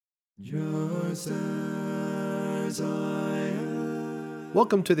Just as I am.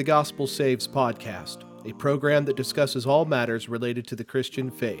 Welcome to the Gospel Saves podcast, a program that discusses all matters related to the Christian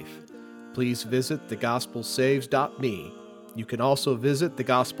faith. Please visit thegospelsaves.me. You can also visit The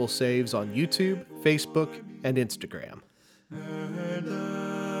Gospel Saves on YouTube, Facebook, and Instagram. And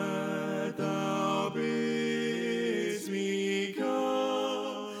that thou bidst me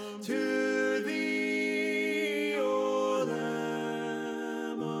come to thee, O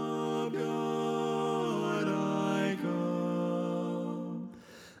Lamb of God, I come.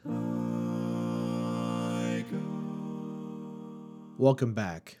 Welcome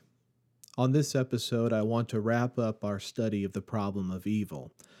back. On this episode, I want to wrap up our study of the problem of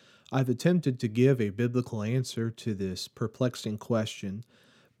evil. I've attempted to give a biblical answer to this perplexing question,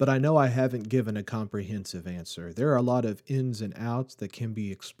 but I know I haven't given a comprehensive answer. There are a lot of ins and outs that can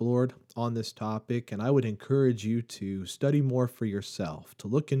be explored on this topic, and I would encourage you to study more for yourself, to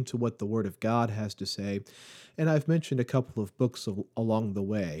look into what the Word of God has to say, and I've mentioned a couple of books along the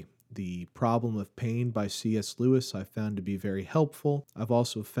way. The Problem of Pain by C.S. Lewis I found to be very helpful. I've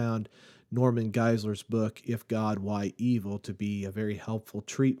also found Norman Geisler's book, If God, Why Evil, to be a very helpful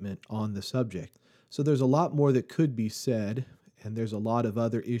treatment on the subject. So there's a lot more that could be said, and there's a lot of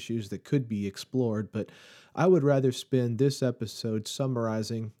other issues that could be explored, but I would rather spend this episode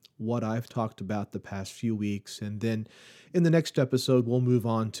summarizing what I've talked about the past few weeks, and then in the next episode we'll move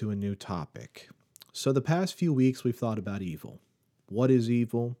on to a new topic. So the past few weeks we've thought about evil. What is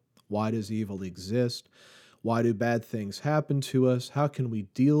evil? Why does evil exist? Why do bad things happen to us? How can we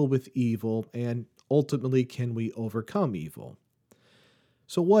deal with evil? And ultimately, can we overcome evil?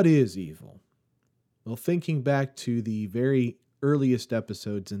 So what is evil? Well, thinking back to the very earliest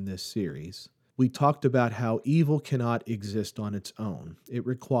episodes in this series, we talked about how evil cannot exist on its own. It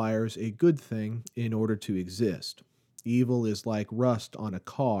requires a good thing in order to exist. Evil is like rust on a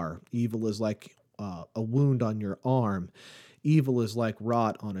car. Evil is like a wound on your arm. Evil is like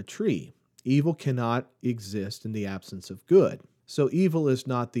rot on a tree. Evil cannot exist in the absence of good. So evil is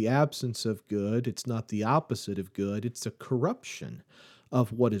not the absence of good. It's not the opposite of good. It's a corruption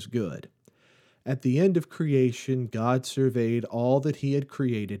of what is good. At the end of creation, God surveyed all that he had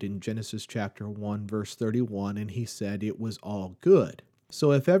created in Genesis chapter 1, verse 31, and he said it was all good.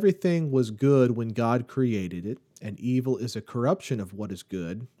 So if everything was good when God created it, and evil is a corruption of what is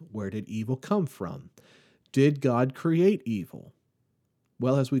good, where did evil come from? Did God create evil?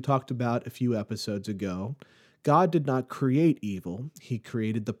 Well, as we talked about a few episodes ago, God did not create evil. He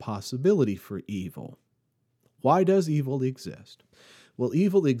created the possibility for evil. Why does evil exist? Well,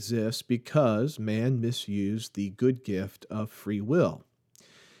 evil exists because man misused the good gift of free will.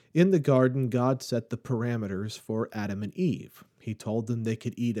 In the garden, God set the parameters for Adam and Eve. He told them they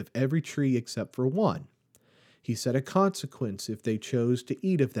could eat of every tree except for one. He set a consequence if they chose to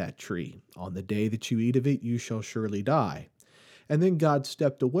eat of that tree. On the day that you eat of it, you shall surely die. And then God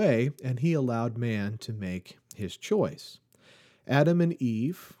stepped away, and he allowed man to make his choice. Adam and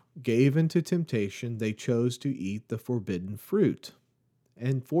Eve gave into temptation. They chose to eat the forbidden fruit.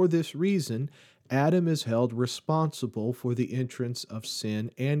 And for this reason, Adam is held responsible for the entrance of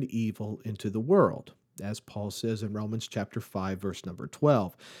sin and evil into the world, as Paul says in Romans chapter 5, verse number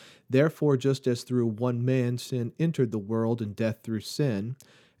 12. Therefore, just as through one man sin entered the world, and death through sin,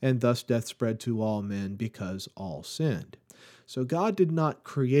 and thus death spread to all men because all sinned. So God did not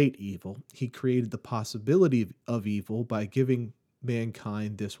create evil. He created the possibility of evil by giving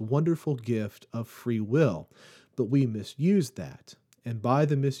mankind this wonderful gift of free will. But we misused that. And by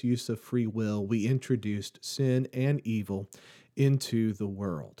the misuse of free will, we introduced sin and evil into the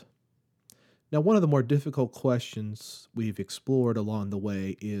world. Now, one of the more difficult questions we've explored along the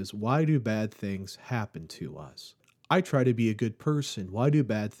way is, why do bad things happen to us? I try to be a good person. Why do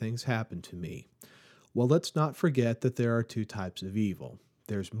bad things happen to me? Well, let's not forget that there are two types of evil.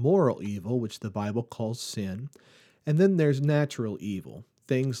 There's moral evil, which the Bible calls sin, and then there's natural evil,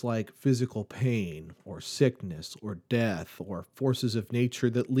 things like physical pain or sickness or death or forces of nature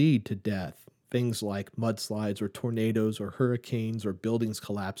that lead to death, things like mudslides or tornadoes or hurricanes or buildings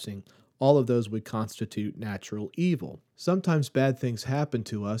collapsing. All of those would constitute natural evil. Sometimes bad things happen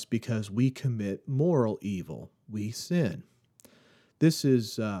to us because we commit moral evil. We sin. This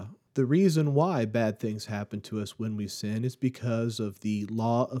is the reason why bad things happen to us when we sin is because of the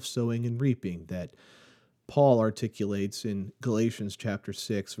law of sowing and reaping that Paul articulates in Galatians chapter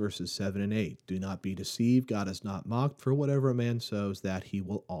 6, verses 7 and 8. Do not be deceived. God is not mocked, for whatever a man sows, that he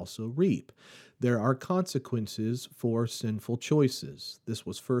will also reap. There are consequences for sinful choices. This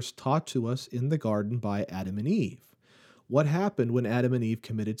was first taught to us in the garden by Adam and Eve. What happened when Adam and Eve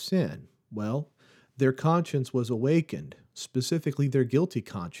committed sin? Well, Their conscience was awakened, specifically their guilty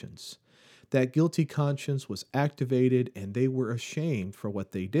conscience. That guilty conscience was activated and they were ashamed for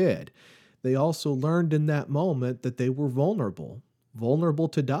what they did. They also learned in that moment that they were vulnerable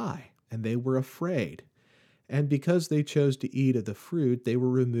to die, and they were afraid. And because they chose to eat of the fruit, they were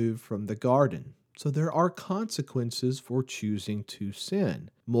removed from the garden. So there are consequences for choosing to sin.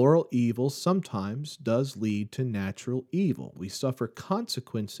 Moral evil sometimes does lead to natural evil. We suffer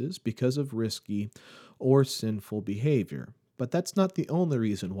consequences because of risky or sinful behavior. But that's not the only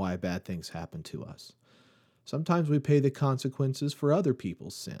reason why bad things happen to us. Sometimes we pay the consequences for other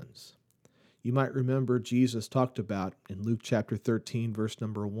people's sins. You might remember Jesus talked about in Luke chapter 13, verse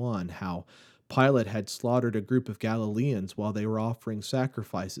number 1, how Pilate had slaughtered a group of Galileans while they were offering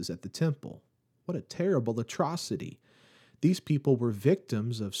sacrifices at the temple. What a terrible atrocity. These people were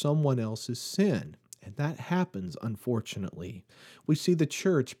victims of someone else's sin, and that happens, unfortunately. We see the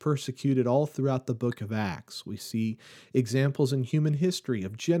church persecuted all throughout the book of Acts. We see examples in human history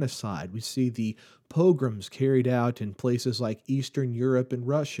of genocide. We see the pogroms carried out in places like Eastern Europe and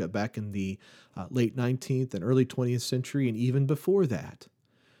Russia back in the late 19th and early 20th century, and even before that.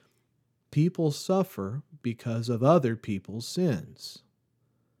 People suffer because of other people's sins.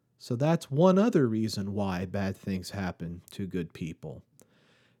 So that's one other reason why bad things happen to good people.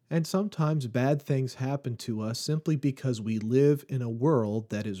 And sometimes bad things happen to us simply because we live in a world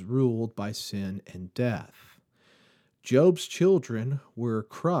that is ruled by sin and death. Job's children were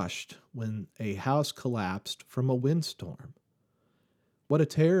crushed when a house collapsed from a windstorm. What a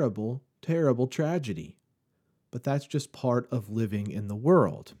terrible, terrible tragedy. But that's just part of living in the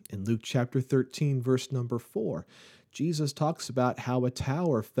world. In Luke chapter 13, verse number 4, Jesus talks about how a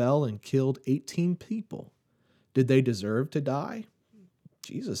tower fell and killed 18 people. Did they deserve to die?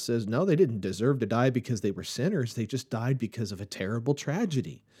 Jesus says, no, they didn't deserve to die because they were sinners. They just died because of a terrible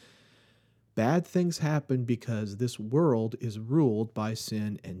tragedy. Bad things happen because this world is ruled by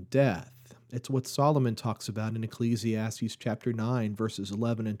sin and death. It's what Solomon talks about in Ecclesiastes chapter 9, verses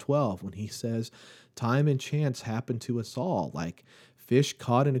 11 and 12, when he says, time and chance happen to us all, like fish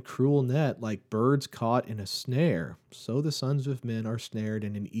caught in a cruel net, like birds caught in a snare. So the sons of men are snared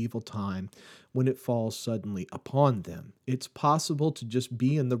in an evil time when it falls suddenly upon them. It's possible to just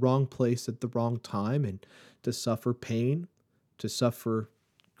be in the wrong place at the wrong time and to suffer pain, to suffer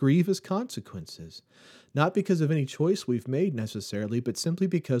grievous consequences, not because of any choice we've made necessarily, but simply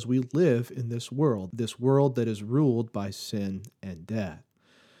because we live in this world that is ruled by sin and death.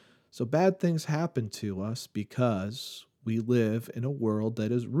 So bad things happen to us because we live in a world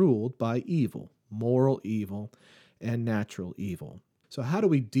that is ruled by evil, moral evil, and natural evil. So how do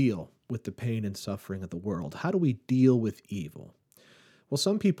we deal with the pain and suffering of the world? How do we deal with evil? Well,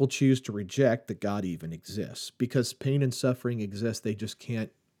 some people choose to reject that God even exists. Because pain and suffering exist, they just can't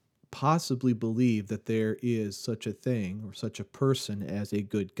possibly believe that there is such a thing or such a person as a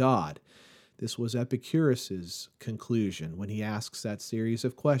good God. This was Epicurus's conclusion when he asks that series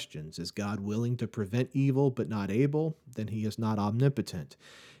of questions. Is God willing to prevent evil but not able? Then he is not omnipotent.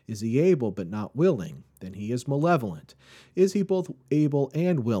 Is he able but not willing? Then he is malevolent. Is he both able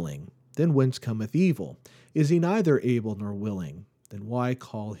and willing? Then whence cometh evil? Is he neither able nor willing? Then why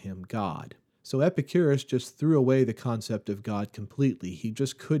call him God? So Epicurus just threw away the concept of God completely. He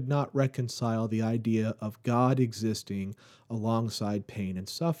just could not reconcile the idea of God existing alongside pain and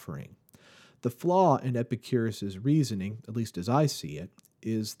suffering. The flaw in Epicurus's reasoning, at least as I see it,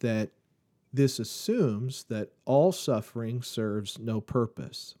 is that this assumes that all suffering serves no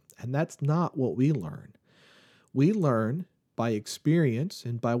purpose. And that's not what we learn. We learn by experience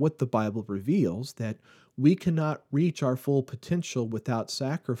and by what the Bible reveals that we cannot reach our full potential without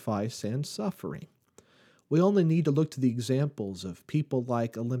sacrifice and suffering. We only need to look to the examples of people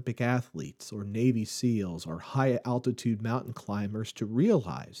like Olympic athletes or Navy SEALs or high-altitude mountain climbers to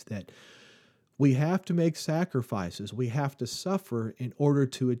realize that we have to make sacrifices, we have to suffer in order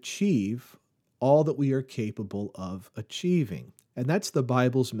to achieve all that we are capable of achieving. And that's the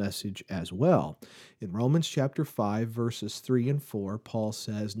Bible's message as well. In Romans chapter 5, verses 3 and 4, Paul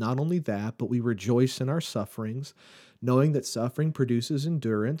says, not only that, but we rejoice in our sufferings, knowing that suffering produces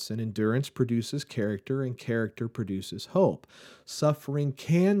endurance, and endurance produces character, and character produces hope. Suffering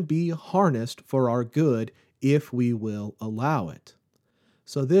can be harnessed for our good if we will allow it.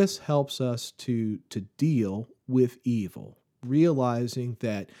 So this helps us to deal with evil, realizing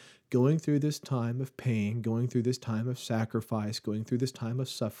that going through this time of pain, going through this time of sacrifice, going through this time of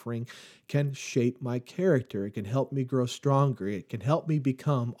suffering can shape my character. It can help me grow stronger. It can help me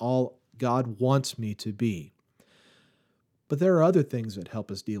become all God wants me to be. But there are other things that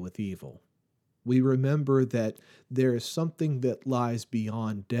help us deal with evil. We remember that there is something that lies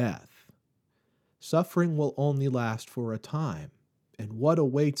beyond death. Suffering will only last for a time, and what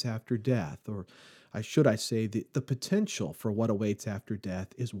awaits after death, or should I say, the potential for what awaits after death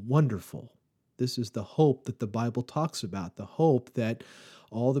is wonderful. This is the hope that the Bible talks about, the hope that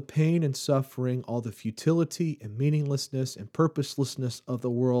all the pain and suffering, all the futility and meaninglessness and purposelessness of the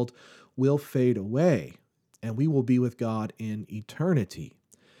world will fade away, and we will be with God in eternity.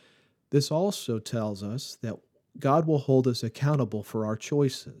 This also tells us that God will hold us accountable for our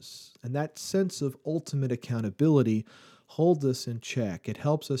choices, and that sense of ultimate accountability holds us in check. It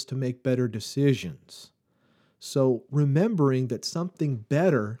helps us to make better decisions. So, remembering that something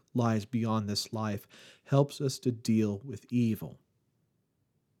better lies beyond this life helps us to deal with evil.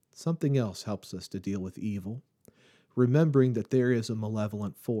 Something else helps us to deal with evil, remembering that there is a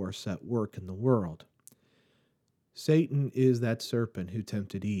malevolent force at work in the world. Satan is that serpent who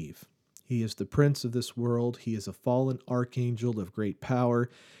tempted Eve. He is the prince of this world. He is a fallen archangel of great power,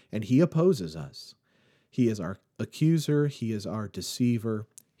 and he opposes us. He is our accuser. He is our deceiver.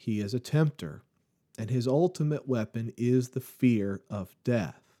 He is a tempter. And his ultimate weapon is the fear of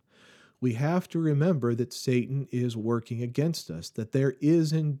death. We have to remember that Satan is working against us, that there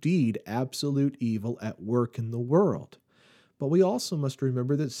is indeed absolute evil at work in the world. But we also must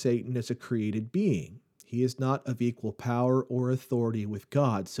remember that Satan is a created being. He is not of equal power or authority with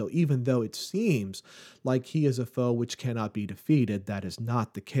God. So even though it seems like he is a foe which cannot be defeated, that is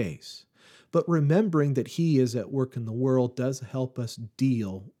not the case. But remembering that he is at work in the world does help us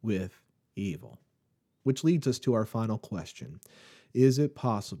deal with evil. Which leads us to our final question. Is it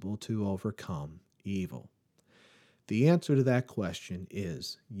possible to overcome evil? The answer to that question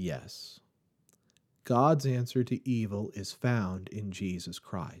is yes. God's answer to evil is found in Jesus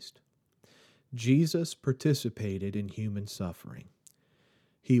Christ. Jesus participated in human suffering.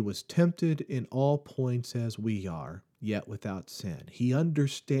 He was tempted in all points as we are, yet without sin. He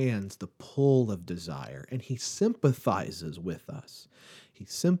understands the pull of desire, and he sympathizes with us. He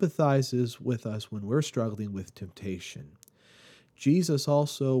sympathizes with us when we're struggling with temptation. Jesus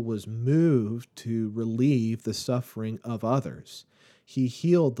also was moved to relieve the suffering of others. He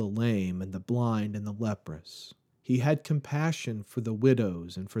healed the lame and the blind and the leprous. He had compassion for the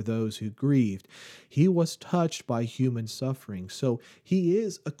widows and for those who grieved. He was touched by human suffering, so he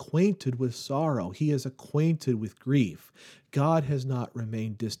is acquainted with sorrow. He is acquainted with grief. God has not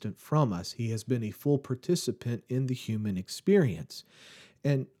remained distant from us. He has been a full participant in the human experience.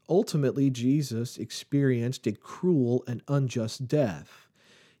 And ultimately, Jesus experienced a cruel and unjust death.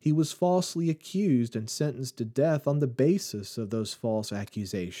 He was falsely accused and sentenced to death on the basis of those false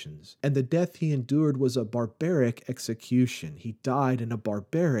accusations. And the death he endured was a barbaric execution. He died in a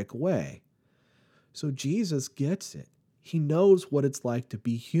barbaric way. So Jesus gets it. He knows what it's like to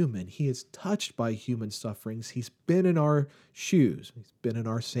be human. He is touched by human sufferings. He's been in our shoes. He's been in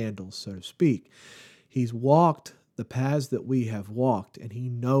our sandals, so to speak. He's walked the paths that we have walked, and he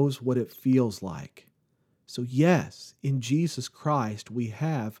knows what it feels like. So yes, in Jesus Christ, we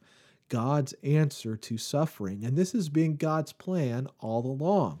have God's answer to suffering, and this has been God's plan all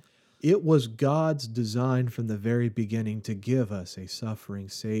along. It was God's design from the very beginning to give us a suffering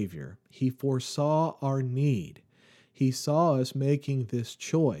Savior. He foresaw our need. He saw us making this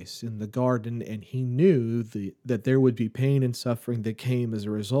choice in the garden, and he knew that there would be pain and suffering that came as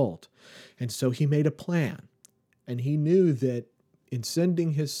a result. And so he made a plan. And he knew that in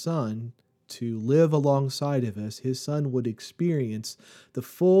sending his son to live alongside of us, his son would experience the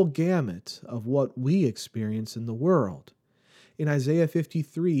full gamut of what we experience in the world. In Isaiah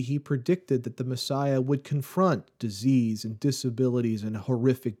 53, he predicted that the Messiah would confront disease and disabilities and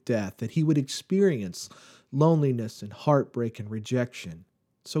horrific death, that he would experience loneliness and heartbreak and rejection.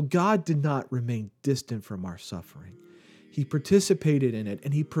 So God did not remain distant from our suffering. He participated in it,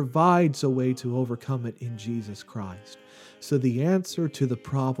 and he provides a way to overcome it in Jesus Christ. So the answer to the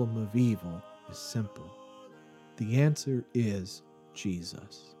problem of evil is simple. The answer is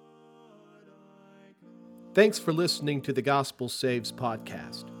Jesus. Thanks for listening to the Gospel Saves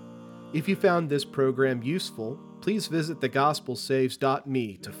podcast. If you found this program useful, please visit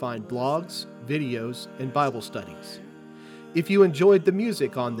thegospelsaves.me to find blogs, videos, and Bible studies. If you enjoyed the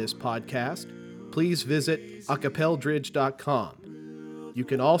music on this podcast, please visit acapeldridge.com. You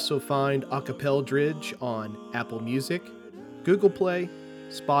can also find Acapeldridge on Apple Music, Google Play,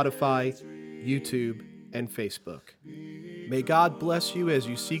 Spotify, YouTube, and Facebook. May God bless you as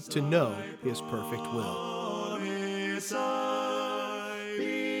you seek to know His perfect will.